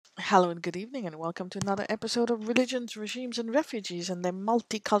Hello and good evening, and welcome to another episode of Religions, Regimes, and Refugees and their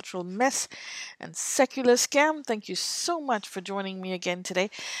multicultural mess and secular scam. Thank you so much for joining me again today.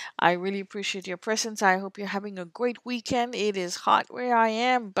 I really appreciate your presence. I hope you're having a great weekend. It is hot where I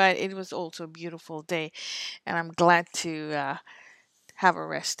am, but it was also a beautiful day, and I'm glad to have a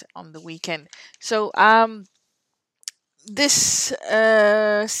rest on the weekend. This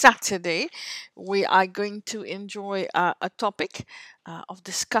Saturday, we are going to enjoy a topic of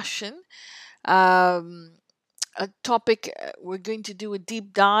discussion. Um, a topic we're going to do a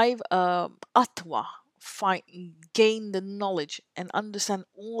deep dive. Atwa, find, gain the knowledge and understand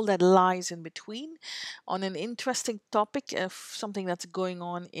all that lies in between on an interesting topic of something that's going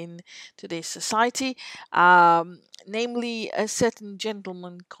on in today's society, namely a certain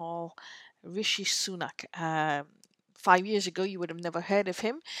gentleman called Rishi Sunak. 5 years ago, you would have never heard of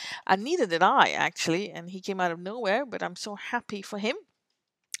him, and neither did I actually. And he came out of nowhere, but I'm so happy for him.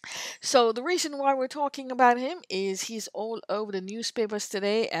 So the reason why we're talking about him is he's all over the newspapers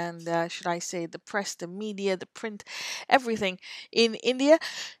today, and should I say the press, the media, the print, everything in India,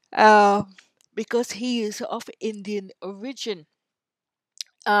 uh, because he is of Indian origin.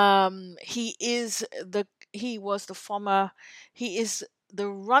 He is he was the former he is the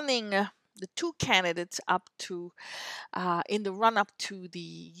running. The two candidates up to in the run up to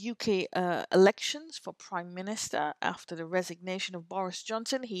the UK elections for Prime Minister after the resignation of Boris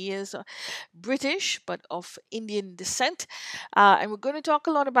Johnson. He is British but of Indian descent. And we're going to talk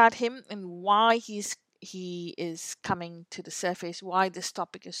a lot about him and why he is coming to the surface, why this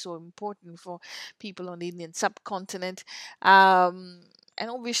topic is so important for people on the Indian subcontinent. And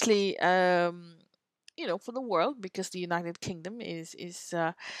obviously, for the world, because the United Kingdom is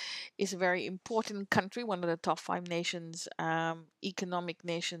a very important country, one of the top five nations, economic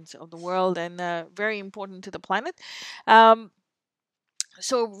nations of the world, and very important to the planet. Um,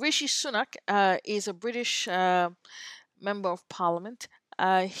 so Rishi Sunak is a British member of Parliament.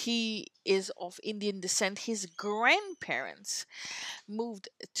 He is of Indian descent. His grandparents moved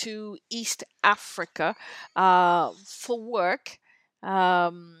to East Africa for work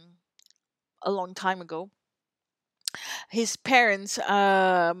um, a long time ago. His parents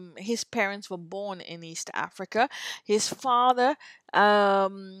were born in East Africa. His father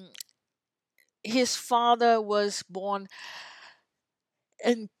um, his father was born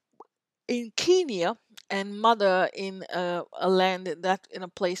in Kenya, and mother in a land that in a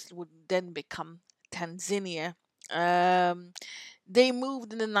place that would then become Tanzania. Um, they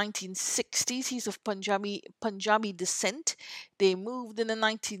moved in the 1960s. He's of Punjabi descent. They moved in the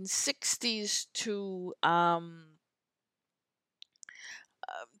 1960s to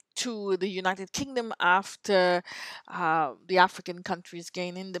the United Kingdom after the African countries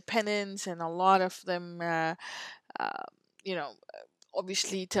gained independence, and a lot of them, uh, you know,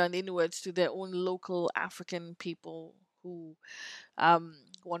 obviously turned inwards to their own local African people who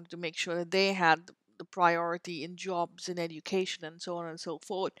wanted to make sure that they had the priority in jobs and education and so on and so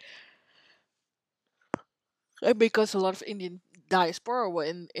forth. And because a lot of Indian diaspora were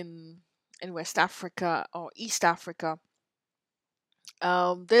in West Africa or East Africa,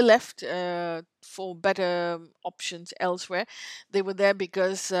 they left for better options elsewhere. They were there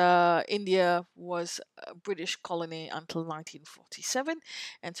because India was a British colony until 1947,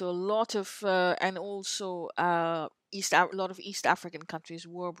 and so a lot of and also a lot of East African countries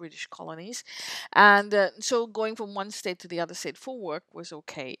were British colonies, and so going from one state to the other state for work was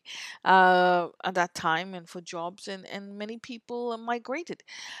okay at that time, and for jobs, and many people migrated.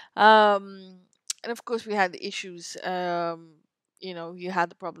 And of course, we had issues. You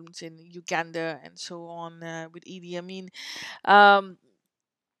had the problems in Uganda and so on with Idi Amin. Um,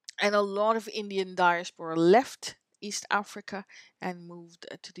 and a lot of Indian diaspora left East Africa and moved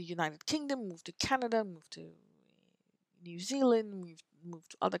to the United Kingdom, moved to Canada, moved to New Zealand,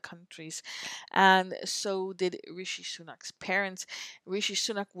 moved to other countries, and so did Rishi Sunak's parents. Rishi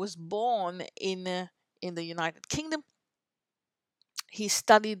Sunak was born in the United Kingdom. He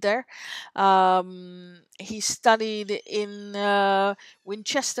studied there. He studied in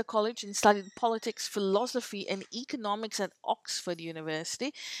Winchester College and studied politics, philosophy, and economics at Oxford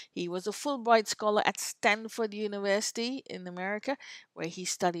University. He was a Fulbright scholar at Stanford University in America, where he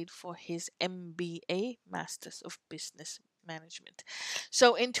studied for his MBA, Masters of Business Management.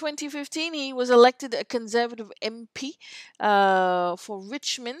 So in 2015, he was elected a Conservative MP for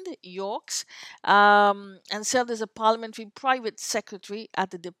Richmond, Yorks, and served as a parliamentary private secretary at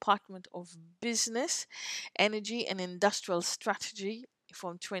the Department of Business, Energy and Industrial Strategy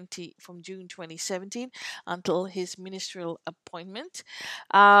from June 2017 until his ministerial appointment.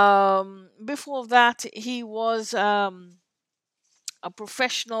 Before that, he was a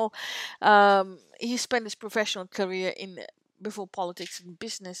professional. He spent his professional career in before politics in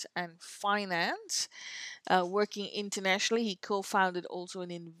business and finance, working internationally. He co-founded also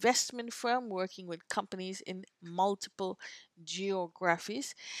an investment firm working with companies in multiple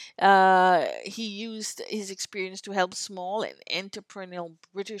geographies. He used his experience to help small and entrepreneurial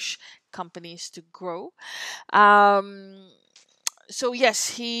British companies to grow. Um, so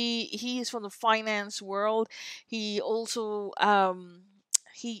yes, he is from the finance world. He also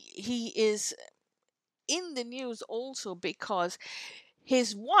he is in the news also because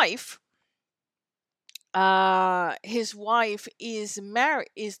his wife his wife is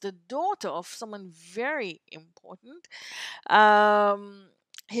the daughter of someone very important. um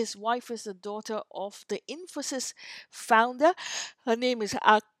his wife is the daughter of the Infosys founder. Her name is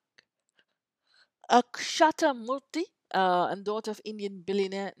Akshata Murthy, and daughter of Indian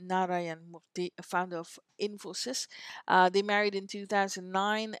billionaire Narayan Murthy, a founder of Infosys. They married in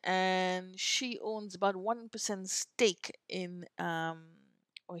 2009, and she owns about 1% stake in,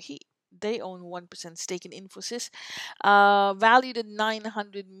 or they own 1% stake in Infosys, valued at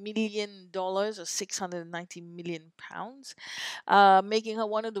 $900 million or 690 million pounds, making her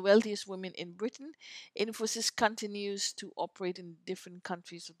one of the wealthiest women in Britain. Infosys continues to operate in different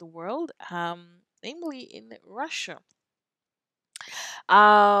countries of the world, namely in Russia.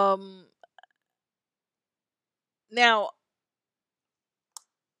 Um, now,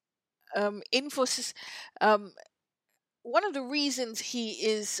 Infosys, um, one of the reasons he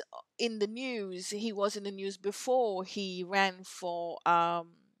is in the news, he was in the news before he ran for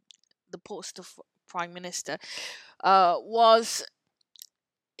the post of prime minister, was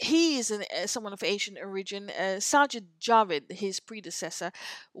he is someone of Asian origin. Sajid Javid, his predecessor,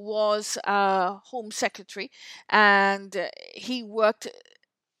 was Home Secretary, and he worked.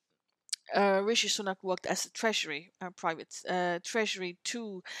 Rishi Sunak worked as a Treasury, private Treasury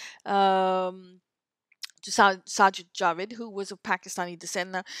to Sajid Javid, who was of Pakistani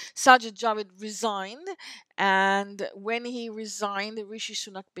descent. Now, Sajid Javid resigned, and when he resigned, Rishi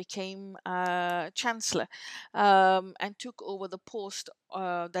Sunak became Chancellor, and took over the post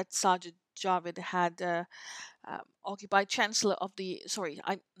that Sajid Javid had occupied, Chancellor of the. Sorry,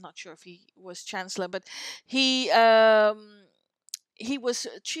 I'm not sure if he was Chancellor, but he. He was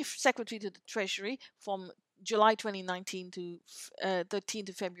chief secretary to the Treasury from July 2019 to 13th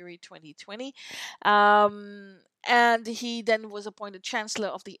of February 2020. And he then was appointed Chancellor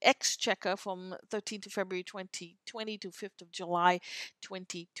of the Exchequer from 13th of February 2020 to 5th of July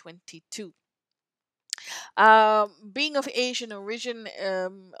 2022. Being of Asian origin,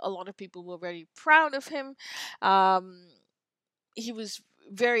 a lot of people were very proud of him. Um, he was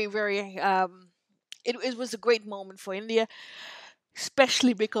very, very. It was a great moment for India,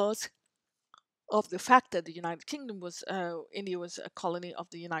 especially because of the fact that the United Kingdom was India was a colony of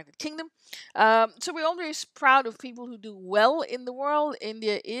the United Kingdom. So we're always proud of people who do well in the world.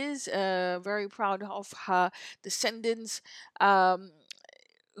 India is very proud of her descendants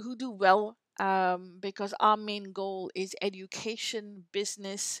who do well. Because our main goal is education,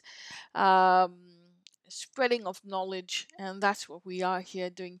 business, um, spreading of knowledge, and that's what we are here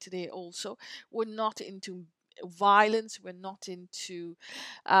doing today. Also, we're not into violence. We're not into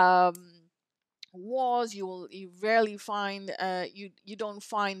um, wars. You rarely find you don't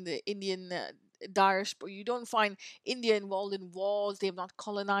find the Indian diaspora. You don't find India involved in wars. They have not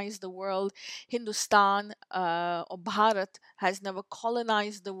colonized the world. Hindustan or Bharat has never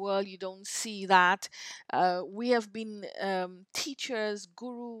colonized the world. You don't see that. We have been teachers,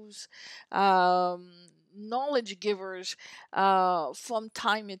 gurus, um, knowledge givers from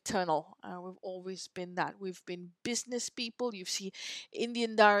time eternal. We've always been that. We've been business people. You see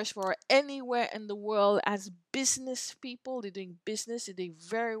Indian diaspora anywhere in the world as business people. They're doing business. They're doing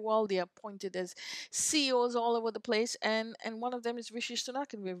very well. They are appointed as CEOs all over the place. And one of them is Rishi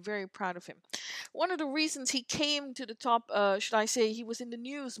Sunak, and we're very proud of him. One of the reasons he came to the top, should I say, he was in the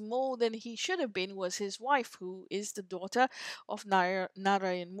news more than he should have been, was his wife, who is the daughter of Narayan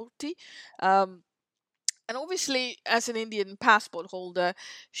Murthy. And obviously, as an Indian passport holder,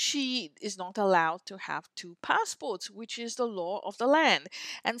 she is not allowed to have two passports, which is the law of the land.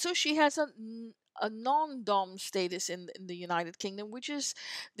 And so she has a non-dom status in the United Kingdom, which is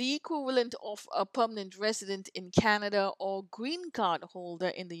the equivalent of a permanent resident in Canada or green card holder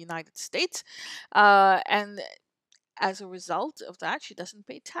in the United States. And as a result of that, she doesn't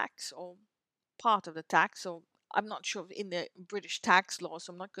pay tax or part of the tax. So I'm not sure in the British tax law,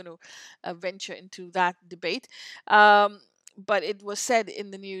 so I'm not going to venture into that debate. But it was said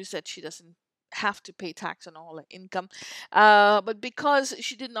in the news that she doesn't have to pay tax on all her income. But because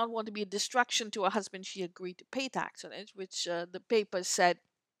she did not want to be a distraction to her husband, she agreed to pay tax on it, which the paper said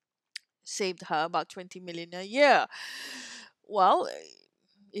saved her about 20 million a year. Well,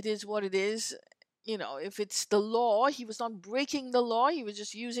 it is what it is. If it's the law, he was not breaking the law, he was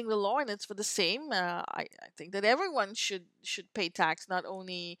just using the law, and it's for the same. I think that everyone should pay tax, not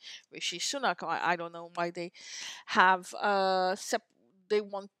only Rishi Sunak. I don't know why they have they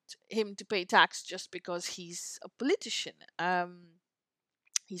want him to pay tax just because he's a politician.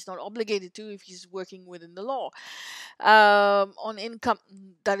 He's not obligated to if he's working within the law, on income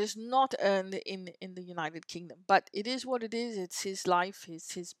that is not earned in the United Kingdom. But it is what it is. It's his life,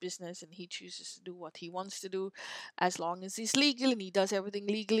 his business, and he chooses to do what he wants to do, as long as he's legal and he does everything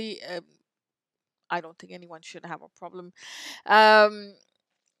legally. I don't think anyone should have a problem. Um,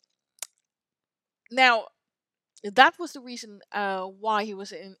 Now, that was the reason why he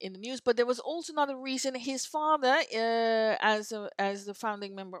was in the news. But there was also another reason. His father, as the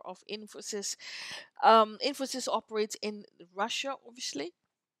founding member of Infosys, Infosys operates in Russia, obviously.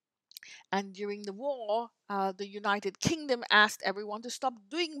 And during the war, the United Kingdom asked everyone to stop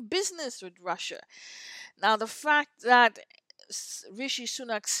doing business with Russia. Now, the fact that Rishi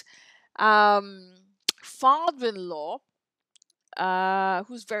Sunak's um, father-in-law,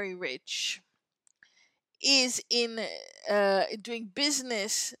 who's very rich, is in doing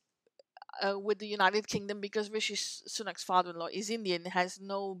business with the United Kingdom, because Rishi Sunak's father-in-law is Indian, has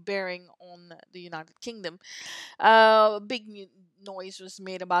no bearing on the United Kingdom. Big noise was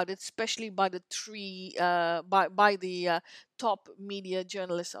made about it, especially by the by the top media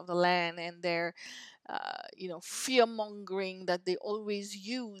journalists of the land, and their fear mongering that they always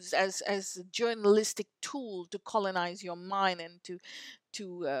use as a journalistic tool to colonize your mind and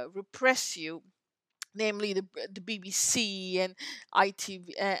to repress you, namely the BBC and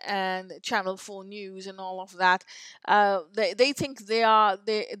ITV and Channel 4 News and all of that. They think they're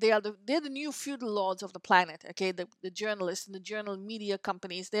the new feudal lords of the planet. Okay, the journalists and the journal media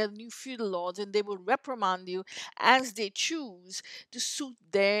companies, they're the new feudal lords, and they will reprimand you as they choose to suit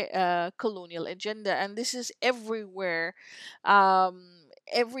their colonial agenda. And this is everywhere.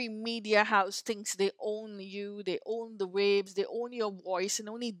 Every media house thinks they own you, they own the waves, they own your voice, and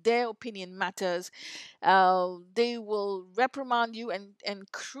only their opinion matters. They will reprimand you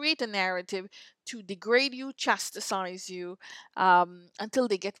and create a narrative to degrade you, chastise you, until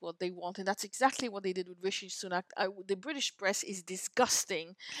they get what they want. And that's exactly what they did with Rishi Sunak. The British press is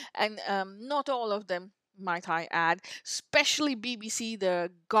disgusting, and not all of them, might I add, especially BBC,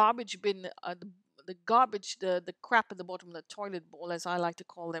 the garbage bin, the garbage, the crap at the bottom of the toilet bowl, as I like to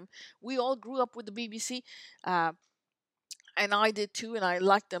call them. We all grew up with the BBC. Uh, and I did too, and I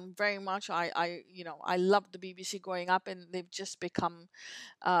liked them very much. I loved the BBC growing up, and they've just become,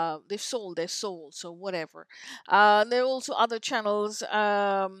 they've sold their soul, so whatever. There are also other channels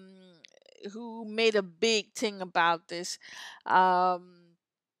who made a big thing about this.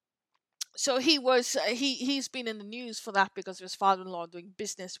 So he's been in the news for that because of his father-in-law doing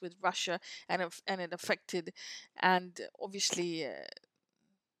business with Russia, and it affected, and obviously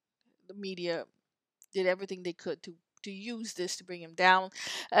the media did everything they could to use this to bring him down.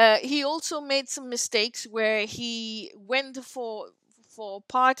 He also made some mistakes where he went for a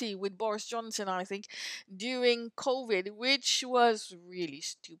party with Boris Johnson, I think, during COVID, which was really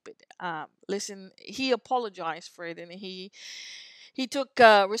stupid. Listen, he apologized for it, and he took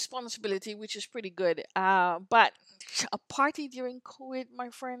responsibility, which is pretty good. But a party during COVID, my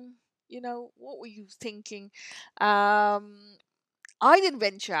friend, what were you thinking? I didn't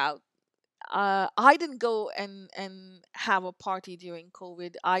venture out. I didn't go and have a party during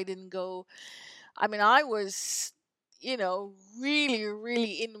COVID. I didn't go. I mean, I was, really,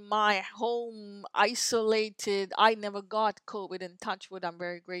 really in my home, isolated. I never got COVID, and touch wood, I'm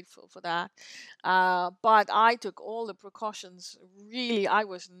very grateful for that. But I took all the precautions. Really, I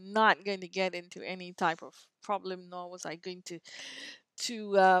was not going to get into any type of problem, nor was I going to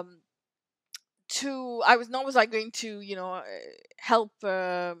I was nor was I going to help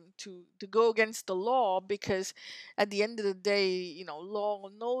to go against the law, because at the end of the day, law or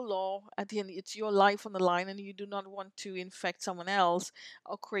no law, at the end it's your life on the line, and you do not want to infect someone else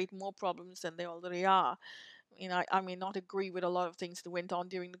or create more problems than they already are. I may not agree with a lot of things that went on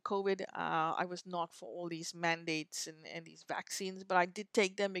during the COVID. I was not for all these mandates and these vaccines, but I did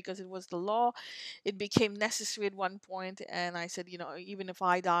take them because it was the law. It became necessary at one point, and I said, even if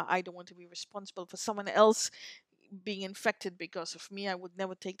I die, I don't want to be responsible for someone else being infected because of me. I would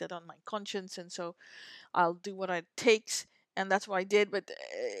never take that on my conscience, and so I'll do what it takes, and that's what I did. But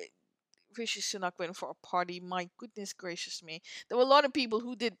Rishi Sunak went for a party, my goodness gracious me, there were a lot of people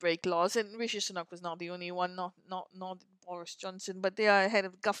who did break laws, and Rishi Sunak was not the only one, not Boris Johnson, but they are head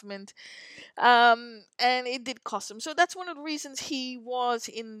of government, and it did cost him. So that's one of the reasons he was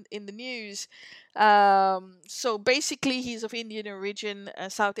in the news. So basically, he's of Indian origin,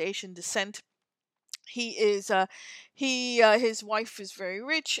 South Asian descent. He is his wife is very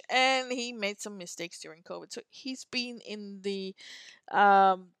rich, and he made some mistakes during COVID. So he's been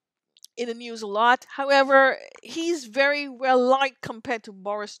um in the news a lot. However, he's very well liked compared to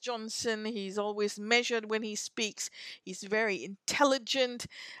Boris Johnson. He's always measured when he speaks. He's very intelligent,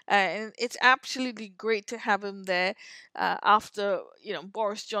 and it's absolutely great to have him there. After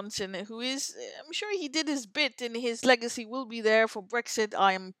Boris Johnson, who is, I'm sure he did his bit, and his legacy will be there for Brexit.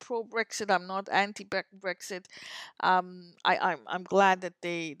 I am pro Brexit. I'm not anti Brexit. I'm glad that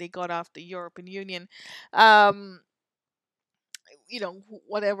they got off the European Union. Um,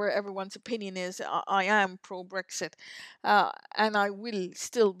 whatever everyone's opinion is, I am pro Brexit, and I will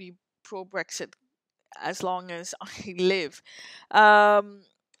still be pro Brexit as long as I live. Um,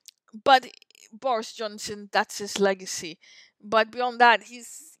 but Boris Johnson, that's his legacy. But beyond that,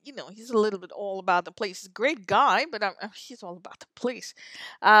 he's a little bit all about the place. He's a great guy, but he's all about the place.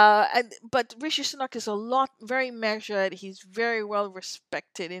 But Rishi Sunak is a lot very measured. He's very well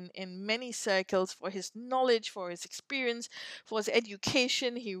respected in many circles for his knowledge, for his experience, for his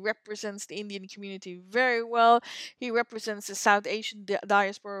education. He represents the Indian community very well. He represents the South Asian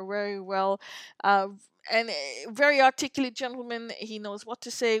diaspora very well. And very articulate gentleman. He knows what to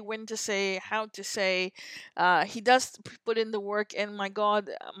say, when to say, how to say. He does put in the work, and my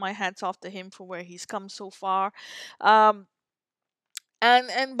God, my hats off to him for where he's come so far. Um,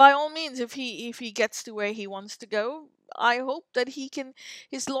 and by all means, if he gets to where he wants to go, I hope that he can,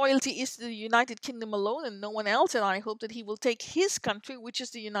 his loyalty is to the United Kingdom alone and no one else, and I hope that he will take his country, which is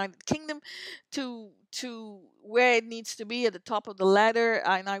the United Kingdom, to where it needs to be, at the top of the ladder.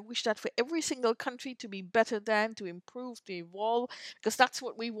 And I wish that for every single country, to be better than, to improve, to evolve, because that's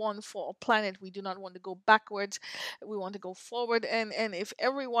what we want for our planet. We do not want to go backwards, we want to go forward. And if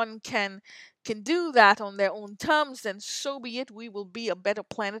everyone can do that on their own terms, then so be it. We will be a better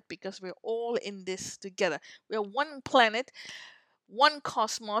planet, because we're all in this together. We're one planet, one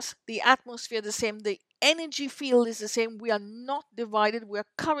cosmos, the atmosphere the same, the energy field is the same. We are not divided. We are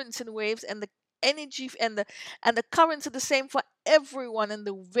currents and waves, and the energy and the currents are the same for everyone, and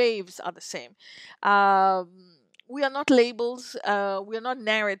the waves are the same. We are not labels. We are not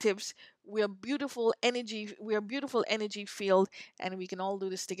narratives. We are beautiful energy. We are beautiful energy field, and we can all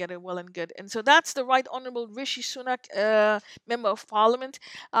do this together, well and good. And so that's the Right Honourable Rishi Sunak, Member of Parliament.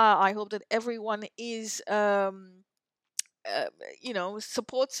 I hope that everyone is. Uh,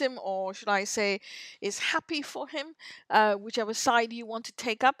 supports him, or should I say, is happy for him, whichever side you want to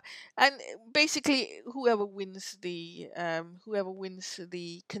take up. And basically, whoever wins the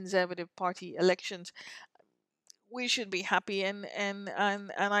Conservative Party elections, we should be happy, and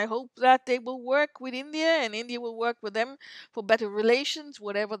I hope that they will work with India, and India will work with them for better relations,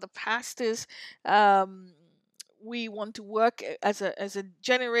 whatever the past is. Um, we want to work as a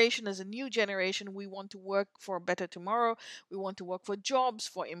generation, as a new generation. We want to work for a better tomorrow. We want to work for jobs,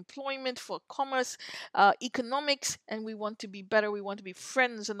 for employment, for commerce, economics, and we want to be better. We want to be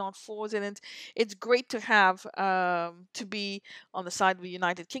friends and not foes. And it's great to have to be on the side of the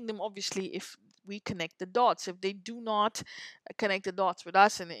United Kingdom. Obviously, if we connect the dots. If they do not connect the dots with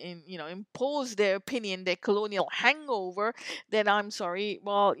us and impose their opinion, their colonial hangover, then I'm sorry.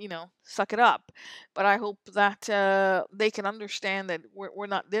 Well, suck it up. But I hope that they can understand that we're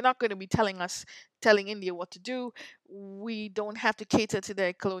not. They're not going to be telling India what to do. We don't have to cater to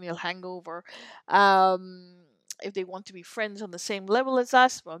their colonial hangover. If they want to be friends on the same level as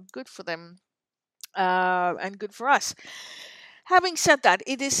us, well, good for them, and good for us. Having said that,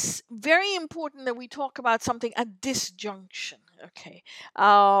 it is very important that we talk about something at this junction, okay?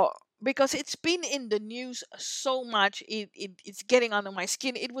 Uh, because it's been in the news so much, it's getting under my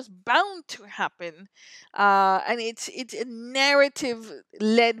skin. It was bound to happen, and it's a narrative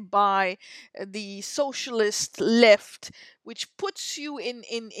led by the socialist left, which puts you in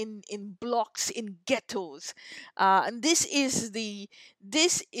blocks, in ghettos, and this is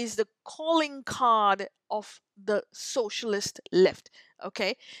the calling card of the socialist left.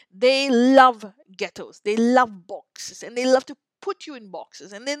 Okay, they love ghettos, they love boxes, and they love to put you in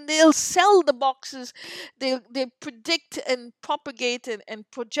boxes, and then they'll sell the boxes. They predict and propagate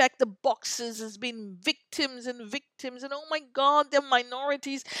and project the boxes as being victims and victims, and oh my God, they're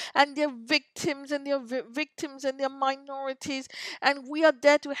minorities and they're victims and they're victims and they're minorities, and we are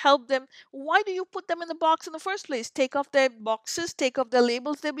there to help them. Why do you put them in the box in the first place? Take off their boxes, take off their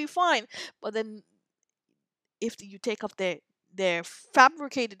labels, they'll be fine. But then if you take off their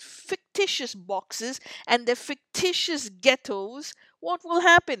fabricated fictitious boxes and their fictitious ghettos, what will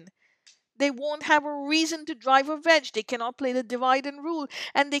happen? They won't have a reason to drive a wedge. They cannot play the divide and rule,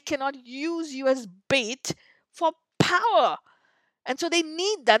 and they cannot use you as bait for power. And so they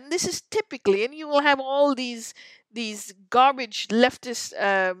need that. And this is typically, and you will have all these garbage leftist,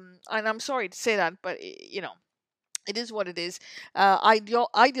 and I'm sorry to say that, but it is what it is.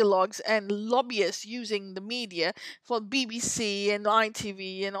 Ideologues and lobbyists using the media for BBC and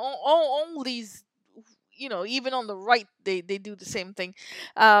ITV and all these, even on the right, they do the same thing,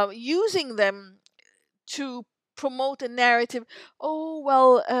 using them to promote a narrative. Oh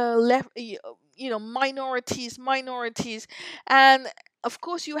well, minorities, and of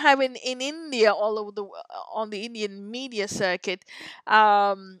course you have in India, all over on the Indian media circuit,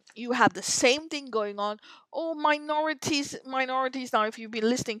 you have the same thing going on. Oh, minorities. Now, if you've been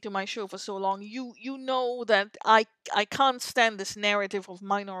listening to my show for so long, you know that I can't stand this narrative of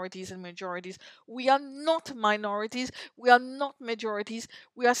minorities and majorities. We are not minorities. We are not majorities.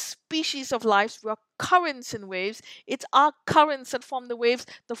 We are species of lives. We are currents and waves. It's our currents that form the waves.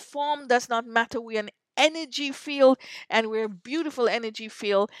 The form does not matter. We are an energy field, and we're a beautiful energy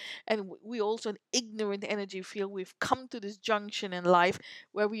field, and we also an ignorant energy field. We've come to this junction in life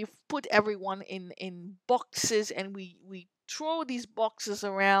where we've put everyone in boxes, and we throw these boxes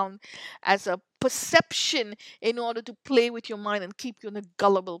around as a perception in order to play with your mind and keep you in a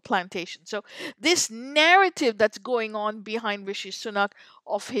gullible plantation. So this narrative that's going on behind Rishi Sunak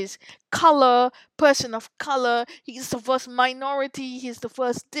of his color, person of color, he's the first minority, he's the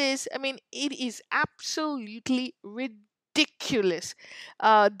first this. I mean, it is absolutely ridiculous,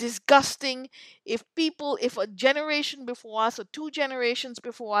 disgusting. If a generation before us, or two generations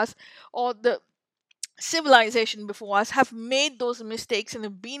before us, or the civilization before us have made those mistakes and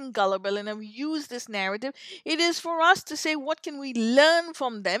have been gullible and have used this narrative, it is for us to say what can we learn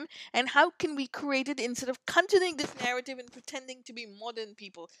from them and how can we create it instead of continuing this narrative and pretending to be modern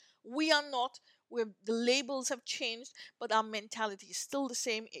people. We are not. The labels have changed, but our mentality is still the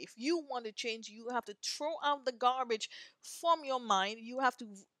same. If you want to change, you have to throw out the garbage from your mind. You have to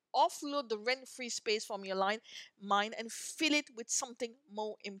offload the rent-free space from your mind and fill it with something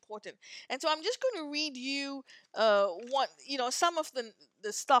more important. And so I'm just going to read you some of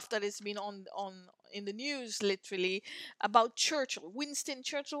the stuff that has been on in the news, literally, about Churchill, Winston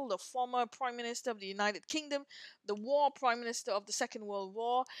Churchill, the former Prime Minister of the United Kingdom, the war Prime Minister of the Second World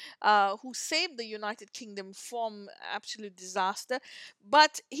War, who saved the United Kingdom from absolute disaster,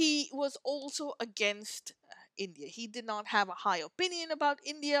 but he was also against India. He did not have a high opinion about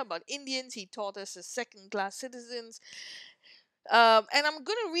India, about Indians. He taught us as second-class citizens. And I'm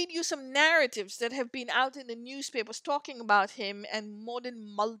going to read you some narratives that have been out in the newspapers talking about him and modern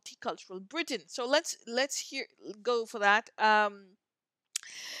multicultural Britain. So let's go for that.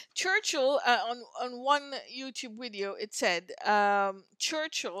 Churchill, on one YouTube video, it said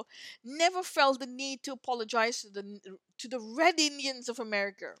Churchill never felt the need to apologize to the Red Indians of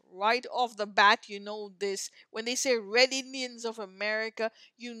America. Right off the bat, you know this. When they say Red Indians of America,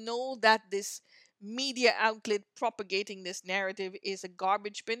 you know that this media outlet propagating this narrative is a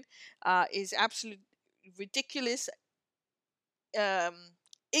garbage bin, is absolute ridiculous, um,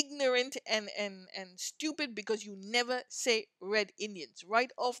 ignorant and stupid, because you never say Red Indians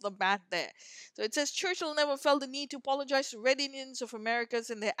right off the bat there. So it says Churchill never felt the need to apologize to Red Indians of Americas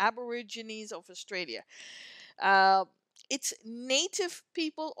and the Aborigines of Australia. Uh, it's Native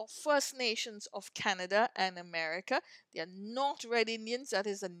people or First Nations of Canada and America. They are not Red Indians. That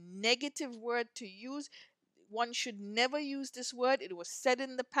is a negative word to use. One should never use this word. It was said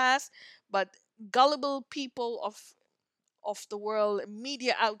in the past, but gullible people of the world,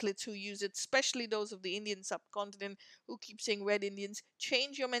 media outlets who use it, especially those of the Indian subcontinent who keep saying Red Indians,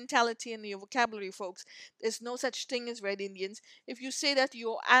 change your mentality and your vocabulary, folks. There's no such thing as Red Indians. If you say that,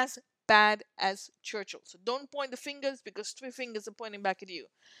 you're as bad as Churchill. So don't point the fingers, because three fingers are pointing back at you.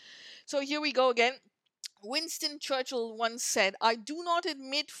 So here we go again. Winston Churchill once said, "I do not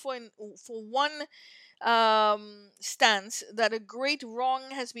admit for one stance that a great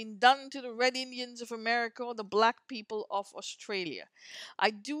wrong has been done to the Red Indians of America or the black people of Australia.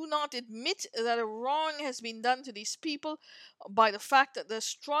 I do not admit that a wrong has been done to these people by the fact that the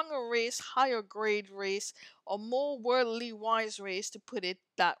stronger race, higher grade race, or more worldly wise race, to put it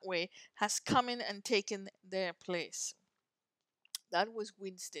that way, has come in and taken their place. That was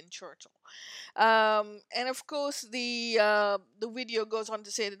Winston Churchill. And of course, the video goes on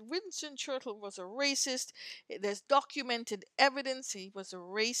to say that Winston Churchill was a racist. There's documented evidence he was a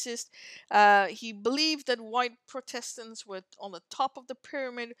racist. He believed that white Protestants were on the top of the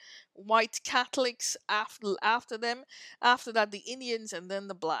pyramid, white Catholics after them, after that the Indians, and then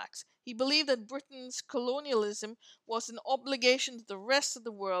the blacks. He believed that Britain's colonialism was an obligation to the rest of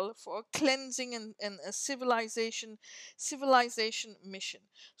the world for a cleansing and a civilization mission.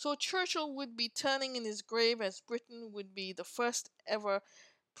 So Churchill would be turning in his grave as Britain would be the first ever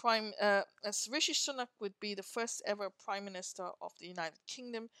as Rishi Sunak would be the first ever Prime Minister of the United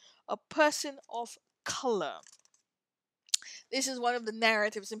Kingdom, a person of color. This is one of the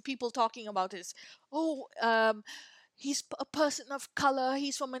narratives, and people talking about this. Oh, he's a person of color,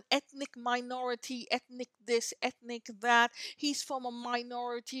 he's from an ethnic minority, ethnic this, ethnic that, he's from a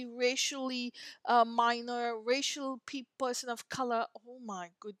minority, racially minor, person of color. Oh my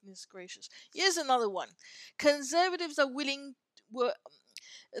goodness gracious. Here's another one. Conservatives are willing were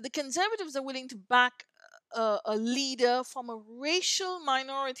the conservatives are willing to back a leader from a racial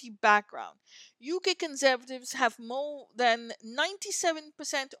minority background. UK Conservatives have more than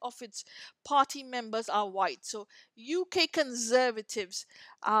 97% of its party members are white. So UK Conservatives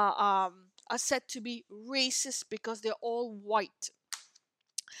are said to be racist because they're all white.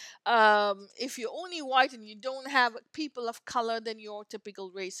 If you're only white and you don't have people of color, then you're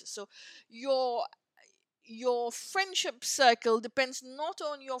typical racist. So your your friendship circle depends not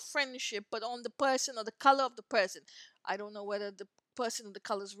on your friendship but on the person or the color of the person. I don't know whether the person of the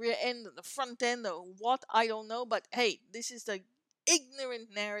color's rear end or the front end or what, I don't know, but hey, this is the ignorant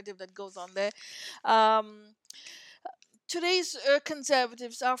narrative that goes on there. um, Today's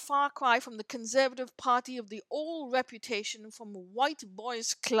conservatives are a far cry from the conservative party of the old reputation from a white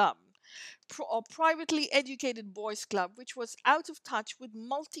boys club or privately educated boys club, which was out of touch with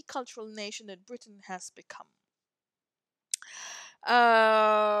multicultural nation that Britain has become.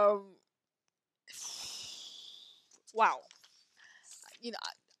 Um, wow. You know,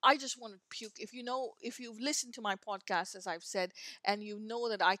 I just want to puke. If you've listened to my podcast, as I've said, and you know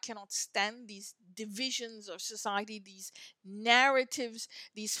that I cannot stand these divisions of society, these narratives,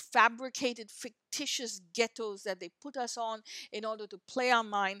 these fabricated, fictitious ghettos that they put us on in order to play our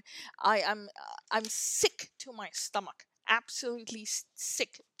mind. I'm sick to my stomach. Absolutely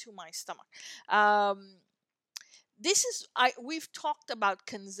sick to my stomach. Um, this is I we've talked about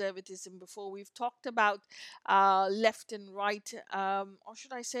conservatism before. We've talked about left and right, or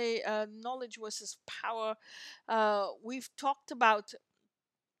should I say knowledge versus power. We've talked about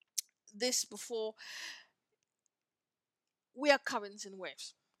this before. We are currents and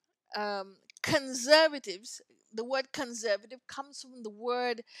waves. Conservatives, the word conservative comes from the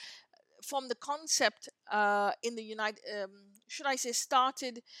word, from the concept in the United, should I say,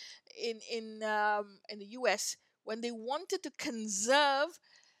 started in the US when they wanted to conserve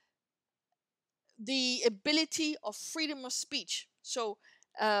the ability of freedom of speech. So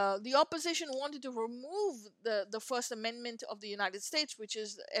the opposition wanted to remove the First Amendment of the United States, which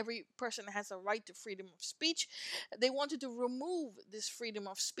is every person has a right to freedom of speech. They wanted to remove this freedom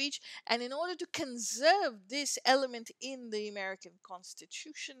of speech, and in order to conserve this element in the American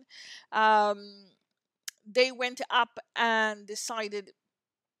Constitution, um, they went up and decided,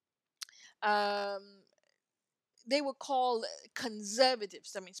 um, they were called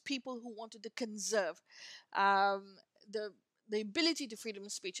conservatives. That means people who wanted to conserve um, the the ability to freedom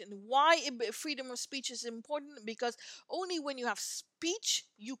of speech. And why freedom of speech is important? Because only when you have speech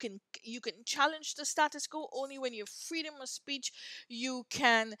you can challenge the status quo. Only when you have freedom of speech you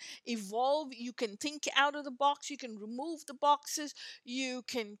can evolve. You can think out of the box. You can remove the boxes. You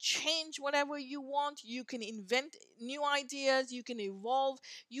can change whatever you want. You can invent new ideas. You can evolve.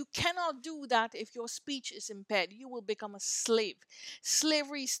 You cannot do that if your speech is impaired. You will become a slave.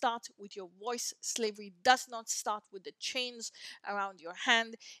 Slavery starts with your voice. Slavery does not start with the chains around your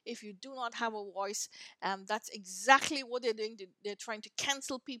hand. If you do not have a voice, that's exactly what they're doing. They're trying to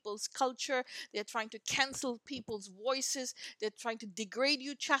cancel people's culture. They're trying to cancel people's voices. They're trying to degrade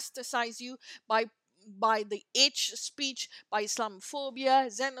you, chastise you by by the H speech, by Islamophobia,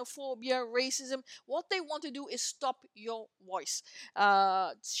 xenophobia, racism. What they want to do is stop your voice,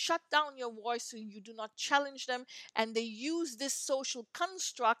 shut down your voice so you do not challenge them. And they use this social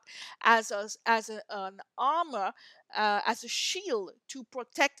construct an armor, as a shield to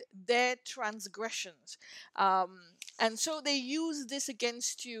protect their transgressions. Um, and so they use this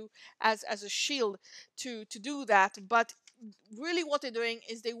against you as a shield to do that. But really what they're doing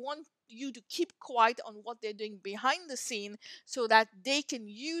is they want you to keep quiet on what they're doing behind the scene, so that they can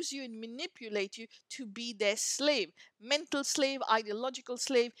use you and manipulate you to be their slave, mental slave, ideological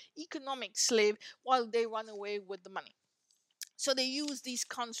slave, economic slave, while they run away with the money. So they use these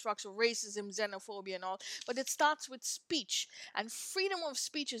constructs of racism, xenophobia, and all, but it starts with speech. And freedom of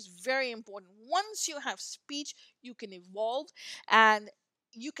speech is very important. Once you have speech, you can evolve, and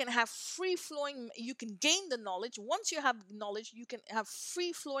you can have free flowing, you can gain the knowledge. Once you have knowledge, you can have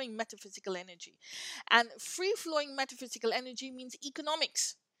free flowing metaphysical energy. And free flowing metaphysical energy means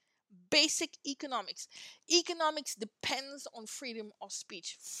economics, basic economics. Economics depends on freedom of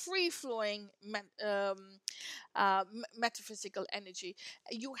speech, free flowing metaphysical energy.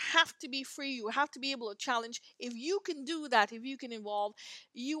 You have to be free, you have to be able to challenge. If you can do that, if you can evolve,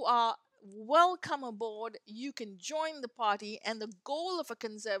 you are welcome aboard. You can join the party. And the goal of a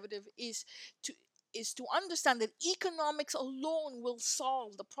conservative to to understand that economics alone will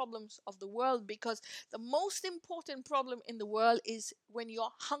solve the problems of the world, because the most important problem in the world is when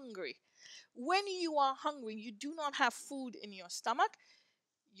you're hungry. When you are hungry, you do not have food in your stomach,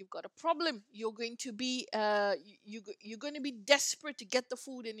 you've got a problem. You're going to be you're going to be desperate to get the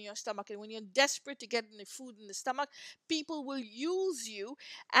food in your stomach. And when you're desperate to get the food in the stomach, people will use you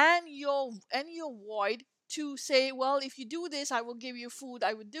and your void to say, well, if you do this, I will give you food.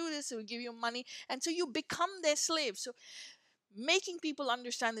 I will do this, I will give you money. And so you become their slave. So making people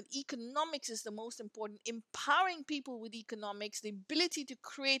understand that economics is the most important, empowering people with economics, the ability to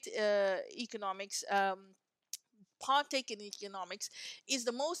create economics, partake in economics, is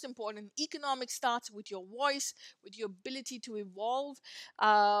the most important. Economics starts with your voice, with your ability to evolve.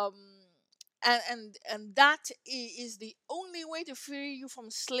 Um, and that is the only way to free you from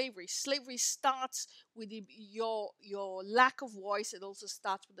slavery. Slavery starts with your lack of voice. It also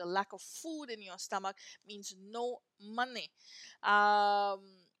starts with the lack of food in your stomach, means no money. um,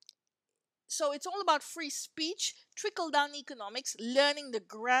 so it's all about free speech, trickle down economics, learning the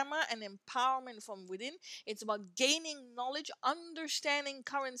grammar and empowerment from within. It's about gaining knowledge, understanding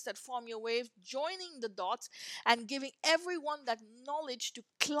currents that form your wave, joining the dots, and giving everyone that knowledge to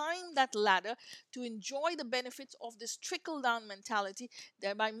climb that ladder to enjoy the benefits of this trickle down mentality,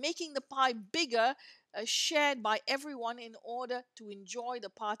 thereby making the pie bigger, shared by everyone in order to enjoy the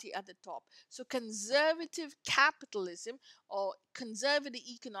party at the top. So conservative capitalism or conservative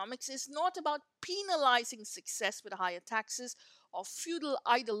economics is not about penalizing success with higher taxes or feudal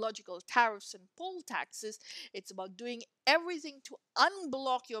ideological tariffs and poll taxes. It's about doing everything to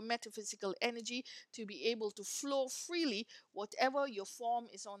unblock your metaphysical energy to be able to flow freely, whatever your form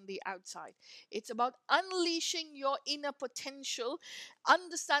is on the outside. It's about unleashing your inner potential,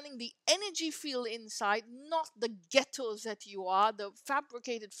 understanding the energy field inside, not the ghettos that you are, the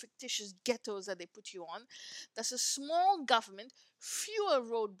fabricated, fictitious ghettos that they put you on. There's a small government, fewer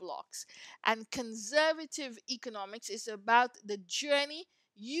roadblocks. And conservative economics is about the journey,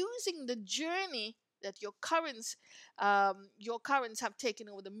 using the journey that your currents have taken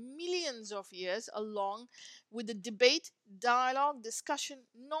over the millions of years, along with the debate, dialogue, discussion,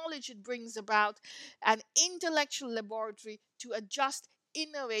 knowledge it brings about, an intellectual laboratory to adjust,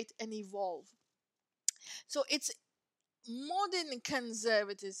 innovate, and evolve. So it's modern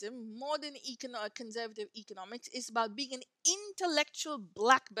conservatism, conservative economics is about being an intellectual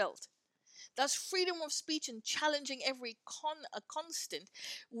black belt. Thus, freedom of speech and challenging every constant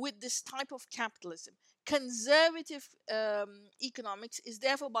with this type of capitalism. Conservative economics is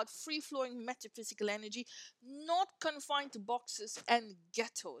therefore about free flowing metaphysical energy, not confined to boxes and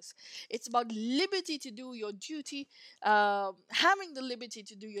ghettos. It's about liberty to do your duty, having the liberty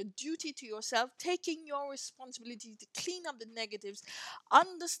to do your duty to yourself, taking your responsibility to clean up the negatives,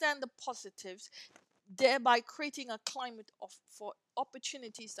 understand the positives, thereby creating a climate for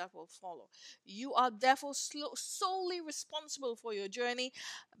opportunities that will follow. You are therefore solely responsible for your journey,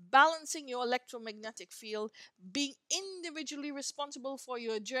 balancing your electromagnetic field, being individually responsible for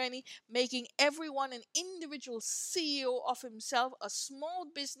your journey, making everyone an individual CEO of himself, a small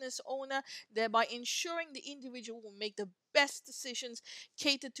business owner, thereby ensuring the individual will make the best decisions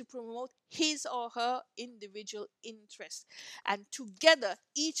catered to promote his or her individual interest. And together,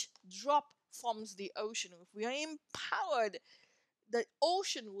 each drop forms the ocean. If we are empowered, the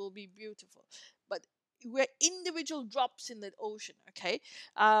ocean will be beautiful. But we're individual drops in the ocean. Okay.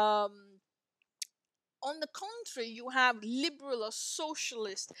 um, on the contrary, you have liberal or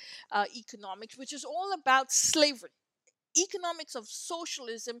socialist economics, which is all about slavery. Economics of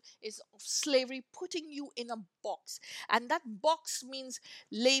socialism is of slavery, putting you in a box, and that box means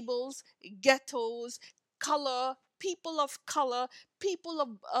labels, ghettos, color, people of color, people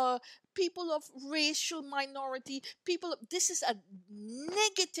of people of racial minority, people. This is a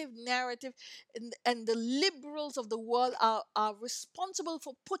negative narrative, and the liberals of the world are responsible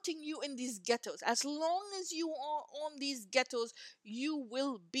for putting you in these ghettos. As long as you are on these ghettos, you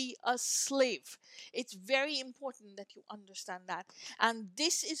will be a slave. It's very important that you understand that. And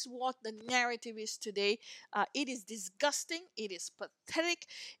this is what the narrative is today. It is disgusting. It is pathetic.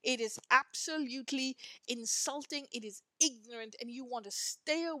 It is absolutely insulting. It is ignorant. And you want to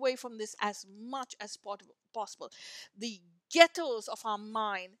stay away from this as much as possible. The ghettos of our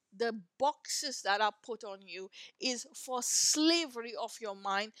mind, the boxes that are put on you, is for slavery of your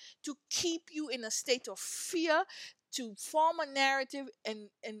mind, to keep you in a state of fear, to form a narrative and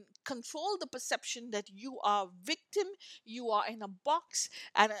control the perception that you are a victim, you are in a box,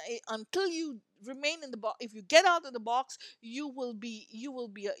 and until you remain in the box, if you get out of the box, you will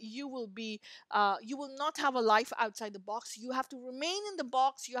not have a life outside the box. You have to remain in the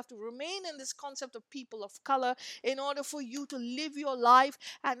box. You have to remain in this concept of people of color in order for you to live your life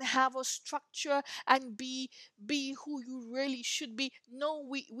and have a structure and be who you really should be. No,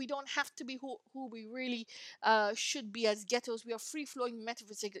 we don't have to be who we really should be as ghettos. We are free flowing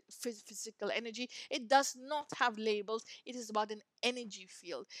metaphysical physical energy. It does not have labels. It is about an energy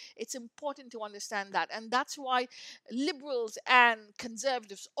field. It's important to understand that. And that's why liberals and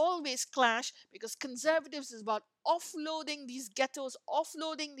conservatives always clash, because conservatives is about offloading these ghettos,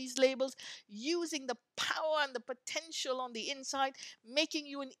 offloading these labels, using the power and the potential on the inside, making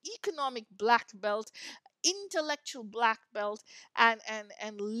you an economic black belt, intellectual black belt, and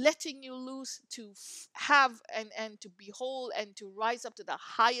letting you loose to have and to behold and to rise up to the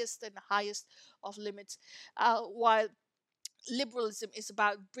highest and highest of limits, while liberalism is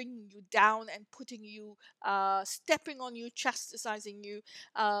about bringing you down and putting you, stepping on you, chastising you,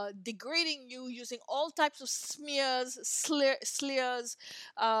 degrading you, using all types of smears, slurs,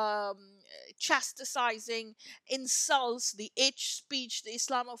 um, chastising, insults, the H speech, the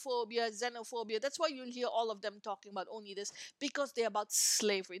Islamophobia, xenophobia. That's why you'll hear all of them talking about only this, because they're about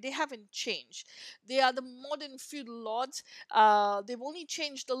slavery. They haven't changed. They are the modern feudal lords. They've only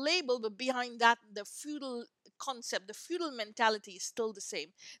changed the label, but behind that, the feudal concept, the feudal mentality is still the same.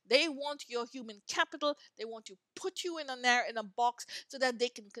 They want your human capital. They want to put you in a box so that they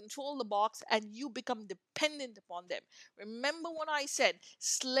can control the box and you become dependent upon them. Remember what I said.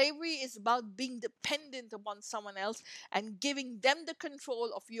 Slavery is about being dependent upon someone else and giving them the control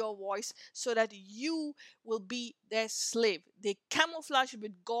of your voice so that you will be their slave. They camouflage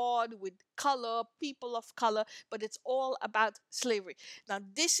with God, with color, people of color, but it's all about slavery. Now,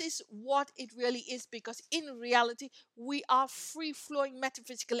 this is what it really is, because in reality, we are free flowing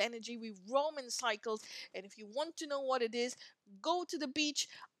metaphysical energy. We roam in cycles. And if you want to know what it is, go to the beach,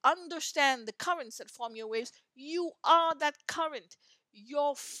 understand the currents that form your waves. You are that current.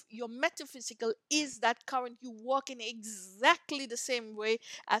 Your metaphysical is that current. You work in exactly the same way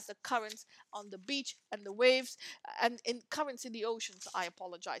as the currents on the beach and the waves and in currents in the oceans. I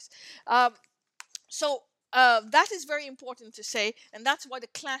apologize. So that is very important to say, and that's why the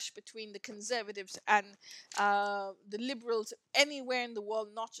clash between the conservatives and the liberals anywhere in the world,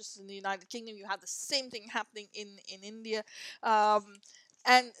 not just in the United Kingdom. You have the same thing happening in India,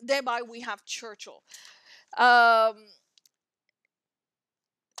 and thereby we have Churchill. Um,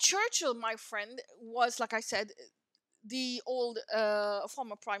 Churchill, my friend, was, like I said, the old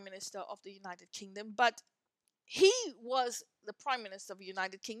former prime minister of the United Kingdom, but he was the prime minister of the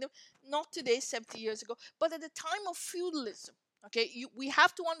United Kingdom, not today, 70 years ago, but at the time of feudalism. Okay, we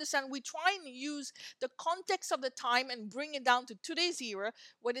have to understand, we try and use the context of the time and bring it down to today's era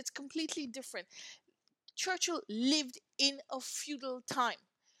when it's completely different. Churchill lived in a feudal time.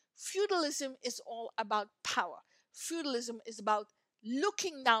 Feudalism is all about power. Feudalism is about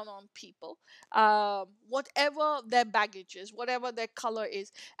looking down on people, whatever their baggage is, whatever their color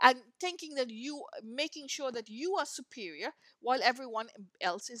is, and thinking that making sure that you are superior while everyone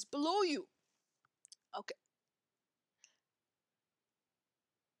else is below you. Okay,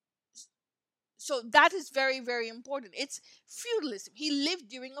 so that is very, very important. It's feudalism. He lived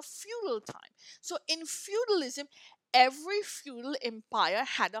during a feudal time. So in feudalism, every feudal empire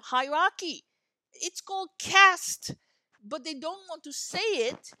had a hierarchy. It's called caste, but they don't want to say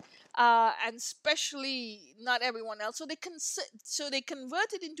it, and especially not everyone else. So they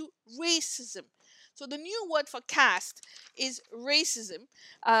convert it into racism. So the new word for caste is racism,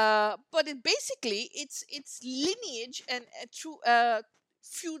 but it's lineage and through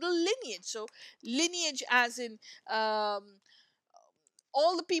feudal lineage. So lineage as in all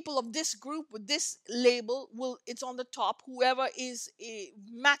the people of this group with this label will it's on the top, whoever is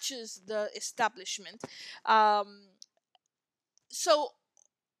matches the establishment. Um, so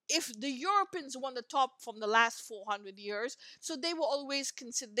if the Europeans won the top from the last 400 years, so they were always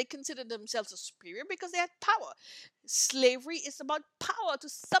considered themselves as superior because they had power. Slavery is about power to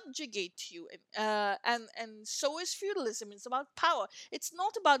subjugate you, and so is feudalism. It's about power. It's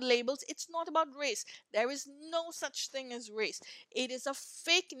not about labels. It's not about race. There is no such thing as race. It is a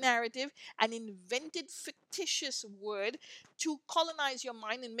fake narrative, an invented fictitious word to colonize your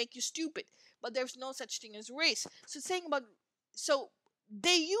mind and make you stupid. But there's no such thing as race. So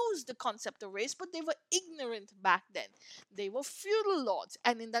they used the concept of race, but they were ignorant back then. They were feudal lords,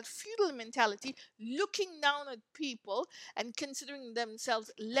 and in that feudal mentality, looking down at people and considering themselves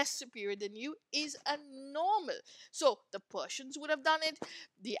less superior than you is a normal. So the Persians would have done it,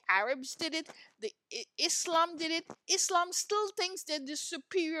 the Arabs did it, the Islam did it. Islam still thinks they're the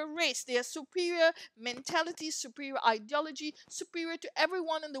superior race. They are superior mentality, superior ideology, superior to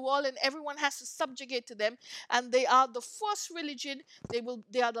everyone in the world, and everyone has to subjugate to them. And they are the first religion, they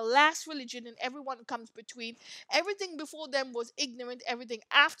are the last religion, and everyone comes between. Everything before them was ignorant, everything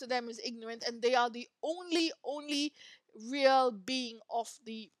after them is ignorant, and they are the only real being of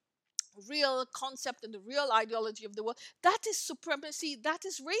the real concept and the real ideology of the world. That is supremacy, that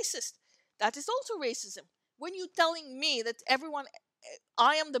is racist. That is also racism. When you telling me that everyone,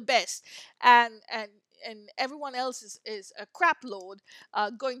 I am the best, and everyone else is a crap load,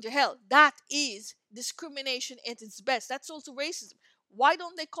 going to hell. That is discrimination at its best. That's also racism. Why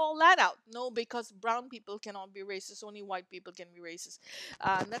don't they call that out? No, because brown people cannot be racist. Only white people can be racist.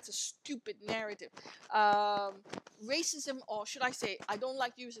 And that's a stupid narrative. Um, Racism, or should I say, I don't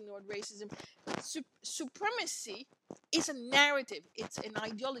like using the word racism. Supremacy is a narrative. It's an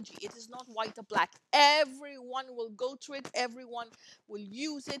ideology. It is not white or black. Everyone will go through it. Everyone will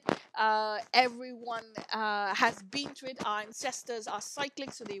use it. Everyone has been through it. Our ancestors are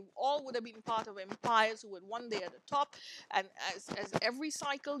cyclic, so they all would have been part of empires who were one day at the top. And as every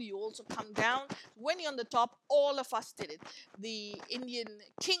cycle, you also come down. When you're on the top, all of us did it. The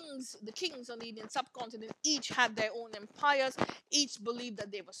kings on the Indian subcontinent, each had their own empires. Each believed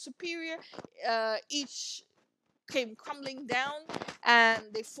that they were superior. Each came crumbling down, and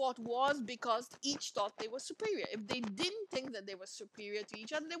they fought wars because each thought they were superior. If they didn't think that they were superior to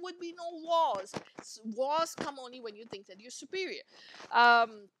each other, there would be no wars. Wars come only when you think that you're superior.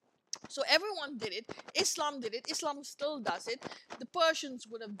 So everyone did it. Islam did it. Islam still does it. The Persians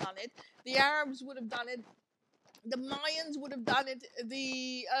would have done it. The Arabs would have done it. The Mayans would have done it.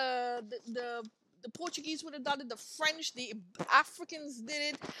 The Portuguese would have done it. The French, the Africans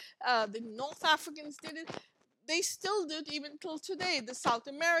did it. The North Africans did it. They still do it even till today. The South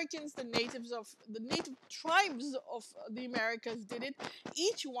Americans, the native tribes of the Americas did it.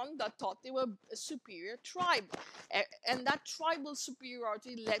 Each one that thought they were a superior tribe, and that tribal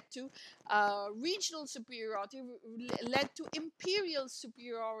superiority led to regional superiority, led to imperial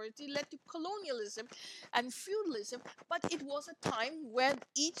superiority, led to colonialism and feudalism. But it was a time when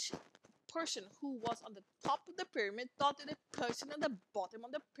each person who was on the top of the pyramid thought that the person at the bottom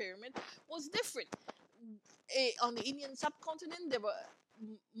of the pyramid was different. On the Indian subcontinent, there were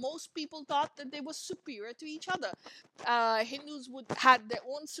most people thought that they were superior to each other. Hindus would had their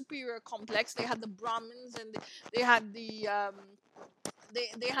own superior complex. They had the Brahmins, and they had the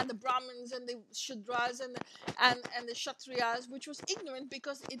they had the Brahmins and the Shudras and the Kshatriyas, which was ignorant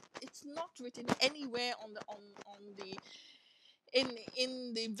because it's not written anywhere on the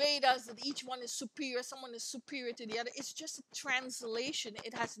in the Vedas that each one is superior, someone is superior to the other. It's just a translation.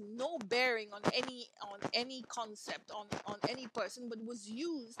 It has no bearing on any concept, on any person, but was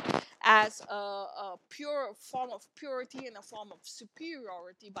used as a pure form of purity and a form of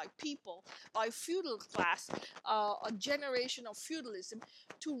superiority by people, by feudal class, a generation of feudalism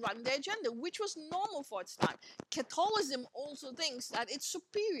to run their agenda, which was normal for its time. Catholicism also thinks that it's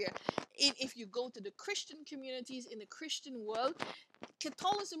superior. If you go to the Christian communities in the Christian world,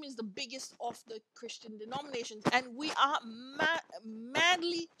 Catholicism is the biggest of the Christian denominations, and we are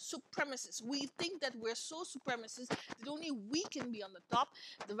madly supremacists. We think that we're so supremacist that only we can be on the top.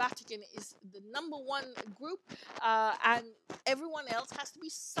 The Vatican is the number one group, and everyone else has to be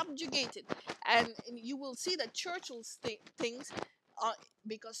subjugated. And you will see that Churchill's things,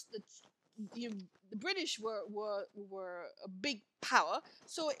 because the British were a big power.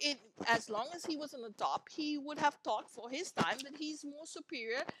 So as long as he was on the top, he would have thought for his time that he's more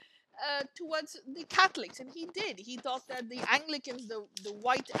superior towards the Catholics, and he did. He thought that the Anglicans, the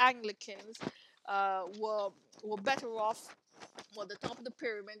white Anglicans, were better off, were the top of the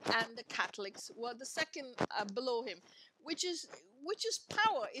pyramid, and the Catholics were the second below him, which is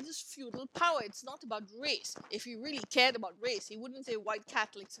power. It is feudal power. It's not about race. If he really cared about race, he wouldn't say white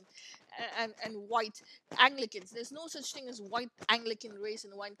Catholics and white Anglicans. There's no such thing as white Anglican race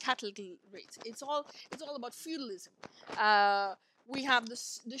and white Catholic race. It's all about feudalism. Uh, we have the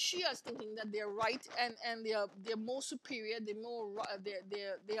Shias thinking that they're right, and they're more superior. They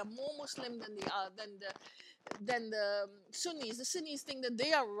are more Muslim than the Sunnis. The Sunnis think that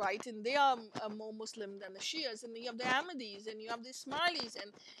they are right and they are more Muslim than the Shias, and you have the Ahmadis and you have the Ismailis,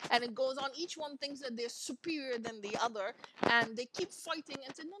 and it goes on. Each one thinks that they're superior than the other, and they keep fighting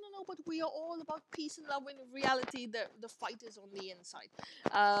and say, no, no, no, but we are all about peace and love. When in reality, the fight is on the inside,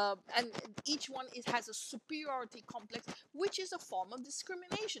 and each one has a superiority complex, which is a form of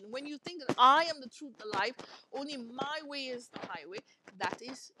discrimination. When you think that I am the truth, the life, only my way is the highway, that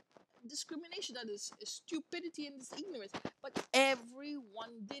is discrimination. That is stupidity and this ignorance. But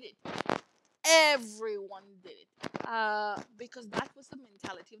everyone did it. Everyone did it, because that was the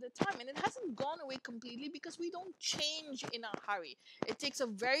mentality of the time, and it hasn't gone away completely because we don't change in a hurry. It takes a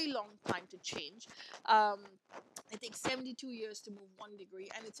very long time to change. um, it takes 72 years to move 1 degree,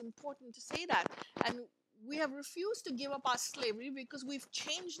 and it's important to say that. And we have refused to give up our slavery because we've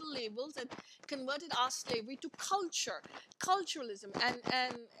changed the labels and converted our slavery to culturalism,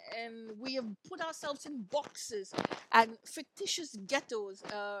 and we have put ourselves in boxes and fictitious ghettos,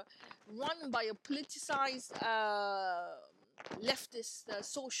 run by a politicized leftist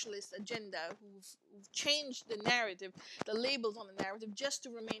socialist agenda, who've changed the narrative, the labels on the narrative, just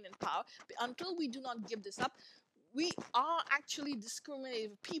to remain in power. But until we do not give this up, we are actually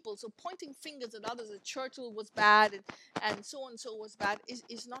discriminative people. So pointing fingers at others, that Churchill was bad and so and so was bad,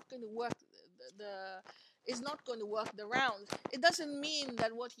 is not going to work. Is not going to work the rounds. It doesn't mean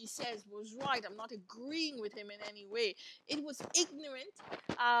that what he says was right. I'm not agreeing with him in any way. It was ignorant,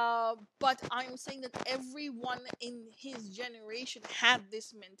 but I'm saying that everyone in his generation had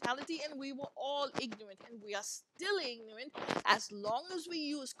this mentality, and we were all ignorant, and we are still ignorant as long as we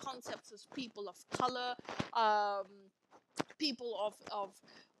use concepts as people of color, um, people of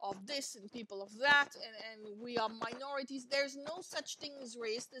this and people of that, and we are minorities. There's no such thing as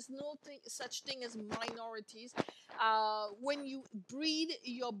race. There's no such thing as minorities. When you breed,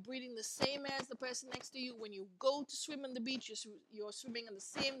 you're breeding the same as the person next to you. When you go to swim on the beach, you're swimming in the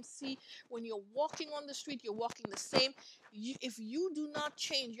same sea. When you're walking on the street, you're walking the same. If you do not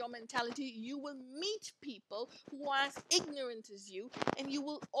change your mentality, you will meet people who are as ignorant as you, and you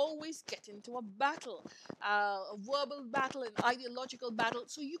will always get into a battle, a verbal battle, an ideological battle.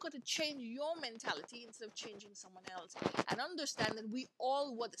 So you got to change your mentality instead of changing someone else, and understand that we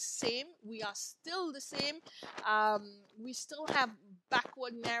all were the same. We are still the same. We still have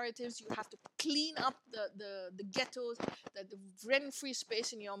backward narratives. You have to clean up the ghettos, the rent-free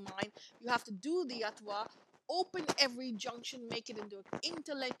space in your mind. You have to do the atwa. Open every junction, make it into an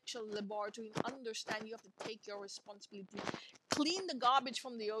intellectual laboratory, and understand you have to take your responsibility. Clean the garbage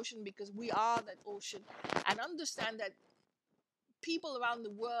from the ocean, because we are that ocean, and understand that people around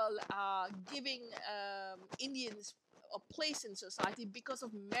the world are giving Indians a place in society because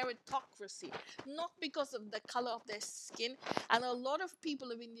of meritocracy, not because of the color of their skin. And a lot of people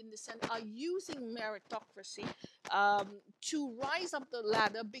of Indian descent are using meritocracy to rise up the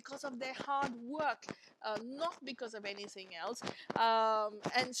ladder because of their hard work, not because of anything else.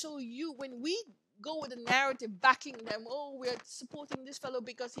 And so when we go with a narrative backing them, oh, we're supporting this fellow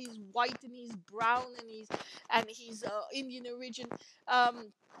because he's white and he's brown and he's Indian origin,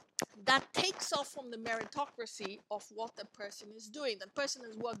 that takes off from the meritocracy of what the person is doing. That person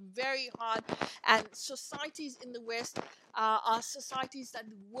has worked very hard, and societies in the West are societies that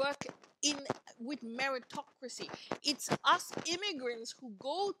work in with meritocracy. It's us immigrants who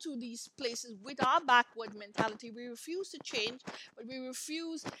go to these places with our backward mentality. We refuse to change, but we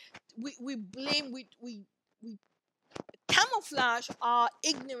refuse. We blame. We camouflage our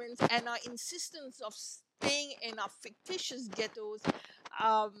ignorance and our insistence of staying in our fictitious ghettos,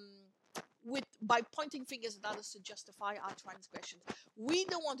 um, by pointing fingers at others to justify our transgressions. We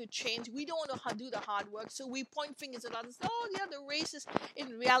don't want to change. We don't want to do the hard work, so we point fingers at others. Oh, yeah, the racist.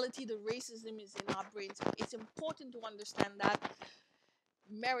 In reality, the racism is in our brains. It's important to understand that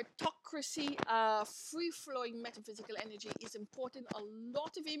meritocracy, free-flowing metaphysical energy is important. A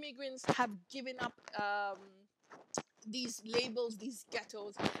lot of immigrants have given up these labels, these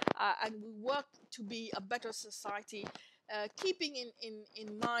ghettos, and we work to be a better society. keeping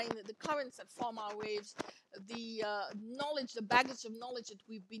in mind the currents that form our waves, the knowledge, the baggage of knowledge that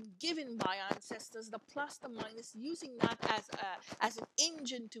we've been given by our ancestors, the plus, the minus, using that as an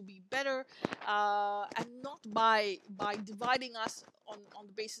engine to be better, and not by dividing us on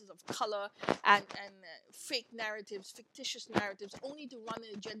the basis of color and fake narratives, fictitious narratives, only to run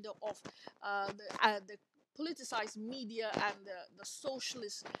an agenda of the politicized media and the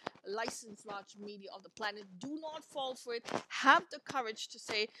socialist licensed large media of the planet. Do not fall for it. Have the courage to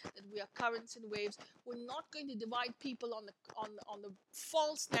say that we are currents and waves. We're not going to divide people on the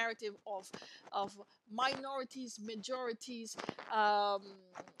false narrative of minorities, majorities, um,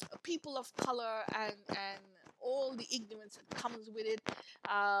 people of color, and all the ignorance that comes with it.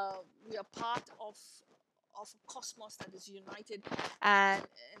 We are part of a cosmos that is united, and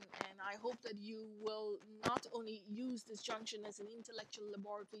I hope that you will not only use this junction as an intellectual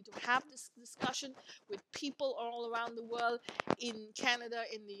laboratory to have this discussion with people all around the world, in Canada,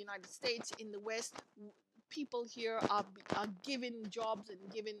 in the United States, in the West. People here are given jobs and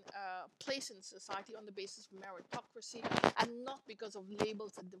given place in society on the basis of meritocracy, and not because of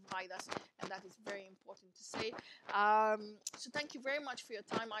labels that divide us, and that is very important to say. So thank you very much for your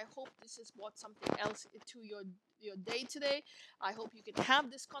time. I hope this has brought something else to your day today. I hope you can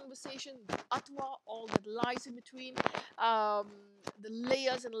have this conversation, the atwa, all that lies in between, the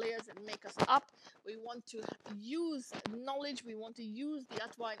layers and layers that make us up. We want to use knowledge. We want to use the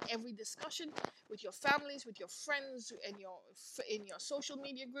atwa in every discussion with your families, with your friends, and in your social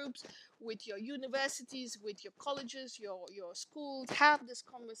media groups, with your universities, with your colleges, your schools. Have this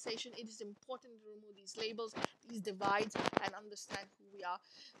conversation. It is important to remove these labels, these divides, and understand who we are.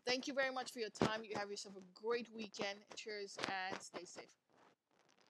 Thank you very much for your time. You have yourself a great weekend. Cheers and stay safe.